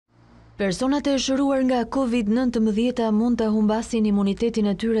Personat e shëruar nga COVID-19 mund të humbasin imunitetin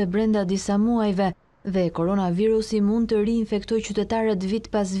e tyre brenda disa muajve dhe koronavirusi mund të riinfektojë qytetarët vit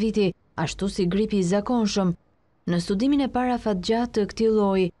pas viti, ashtu si gripi i zakonshëm. Në studimin e parë afatgjatë të këtij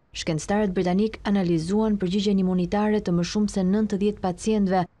lloji, shkencëtarët britanikë analizuan përgjigjen imunitare të më shumë se 90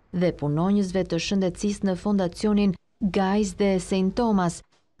 pacientëve dhe punonjësve të shëndetësisë në fondacionin Gajs dhe St.Thomas.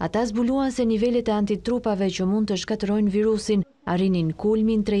 Ata zbuluan se nivelet e antitrupave që mund të shkatërrojnë virusin arrinin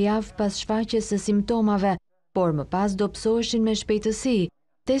kulmin 3 javë pas shfaqjes së simptomave, por më pas dobësoheshin me shpejtësi.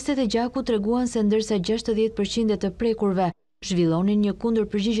 Testet e gjakut treguan se ndërsa 60% e të prekurve zhvillonin një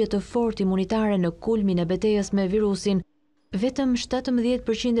kundërpërgjigje të fortë imunitare në kulmin e betejës me virusin, vetëm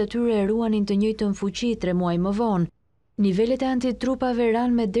 17% e tyre e ruanin të njëjtën fuqi 3 muaj më vonë. Nivelet e antitrupave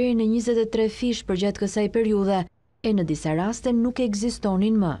ranë me deri në 23 fish përgjatë kësaj periudhe, e në disa raste nuk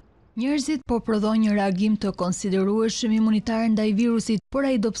ekzistonin më. Njerëzit po prodhojnë një reagim të konsiderueshëm imunitar ndaj virusit, por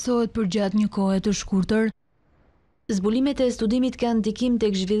ai dobësohet përgjatë një kohe të shkurtër. Zbulimet e studimit kanë ndikim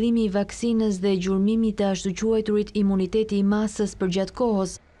tek zhvillimi i vaksinës dhe gjurmimi të ashtu quajturit imuniteti i masës përgjatë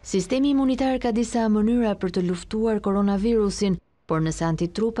kohës. Sistemi imunitar ka disa mënyra për të luftuar koronavirusin, por nëse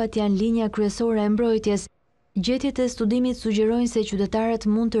antitrupat janë linja kryesore e mbrojtjes, gjetjet e studimit sugjerojnë se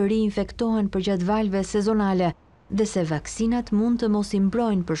qytetarët mund të riinfektohen përgjatë valve sezonale dhe se vaksinat mund të mos i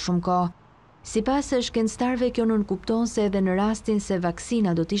mbrojnë për shumë kohë. Sipas shkencëtarëve, kjo nënkupton se edhe në rastin se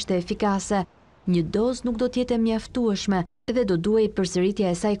vaksina do të ishte efikase, një dozë nuk do të jetë e mjaftueshme dhe do duhej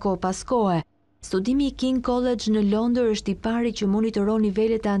përsëritja e saj kohë pas kohe. Studimi i King College në Londër është i pari që monitoron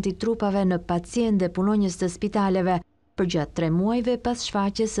nivelet e antitrupave në pacientë dhe punonjës të spitaleve përgjatë 3 muajve pas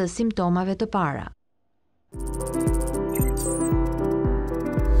shfaqjes së simptomave të para.